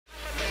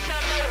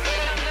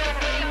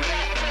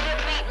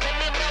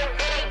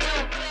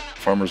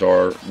Farmers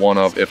are one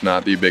of, if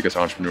not the biggest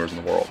entrepreneurs in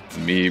the world.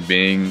 Me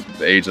being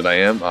the age that I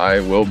am, I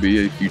will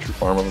be a future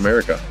farmer of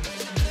America.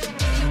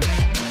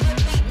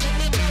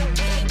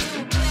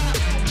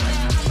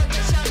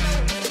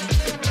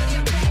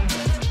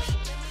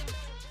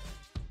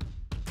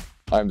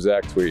 I'm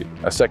Zach Tweed,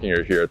 a second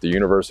year here at the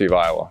University of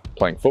Iowa,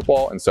 playing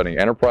football and studying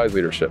enterprise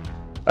leadership.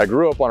 I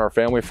grew up on our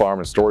family farm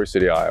in Story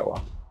City,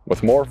 Iowa.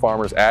 With more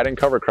farmers adding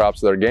cover crops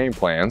to their game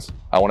plans,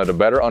 I wanted to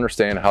better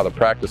understand how the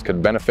practice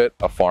could benefit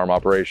a farm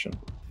operation.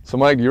 So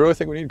Mike, do you really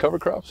think we need cover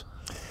crops?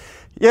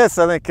 Yes,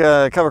 I think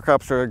cover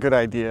crops are a good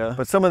idea,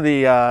 but some of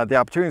the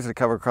opportunities of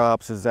cover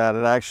crops is that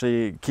it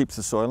actually keeps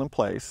the soil in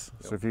place.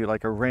 Yep. So if you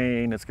like a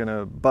rain, it's going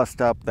to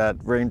bust up that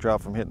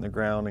raindrop from hitting the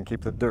ground and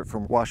keep the dirt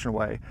from washing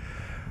away.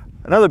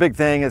 Another big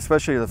thing,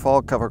 especially the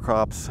fall cover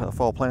crops,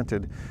 fall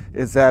planted,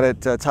 is that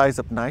it ties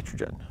up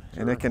nitrogen.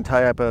 Sure. And it can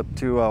tie up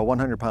to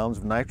 100 pounds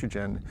of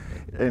nitrogen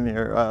in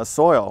your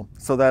soil,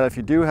 so that if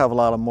you do have a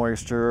lot of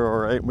moisture,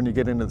 or when you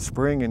get into the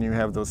spring and you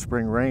have those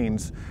spring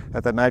rains,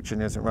 that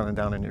nitrogen isn't running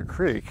down in your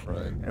creek.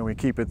 Right. And we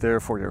keep it there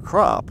for your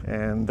crop.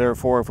 And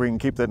therefore, if we can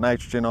keep that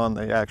nitrogen on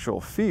the actual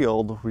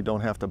field, we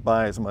don't have to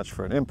buy as much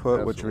for an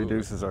input. Absolutely. Which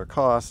reduces our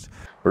cost.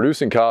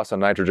 Reducing costs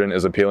on nitrogen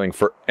is appealing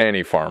for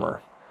any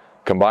farmer.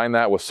 Combine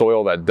that with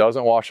soil that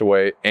doesn't wash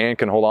away and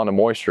can hold on to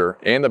moisture,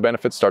 and the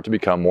benefits start to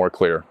become more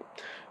clear.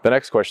 The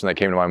next question that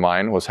came to my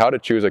mind was how to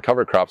choose a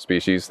cover crop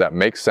species that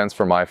makes sense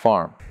for my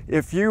farm.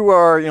 If you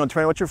are, depending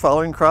on what your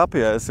following crop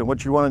is and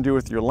what you want to do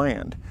with your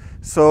land.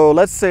 So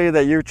let's say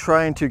that you're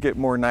trying to get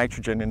more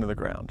nitrogen into the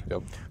ground.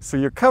 Yep. So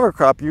your cover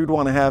crop you'd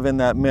want to have in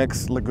that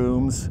mix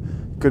legumes,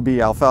 could be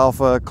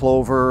alfalfa,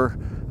 clover,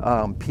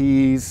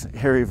 peas,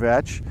 hairy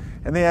vetch,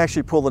 and they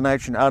actually pull the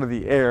nitrogen out of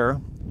the air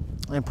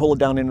and pull it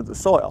down into the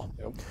soil.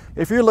 Yep.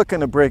 If you're looking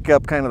to break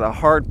up kind of the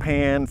hard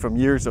pan from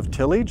years of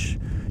tillage,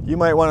 you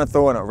might want to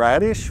throw in a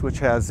radish, which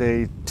has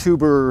a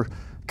tuber,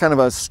 kind of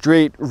a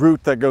straight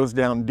root that goes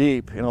down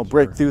deep, and it'll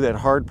break through that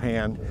hard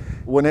pan.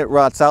 When it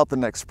rots out the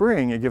next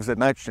spring, it gives it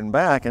nitrogen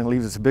back and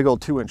leaves this big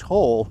old 2-inch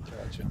hole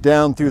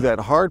down through that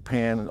hard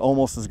pan,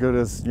 almost as good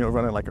as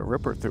running like a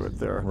ripper through it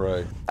there.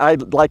 Right. I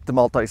like the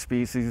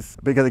multi-species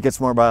because it gets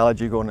more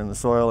biology going in the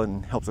soil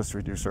and helps us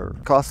reduce our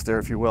costs there,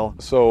 if you will.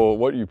 So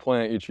what you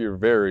plant each year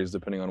varies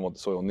depending on what the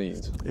soil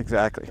needs.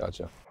 Exactly.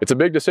 Gotcha. It's a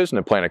big decision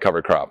to plant a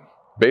cover crop.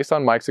 Based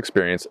on Mike's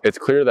experience, it's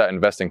clear that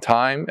investing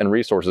time and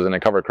resources in a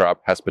cover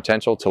crop has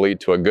potential to lead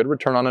to a good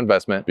return on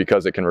investment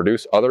because it can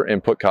reduce other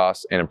input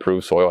costs and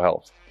improve soil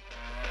health.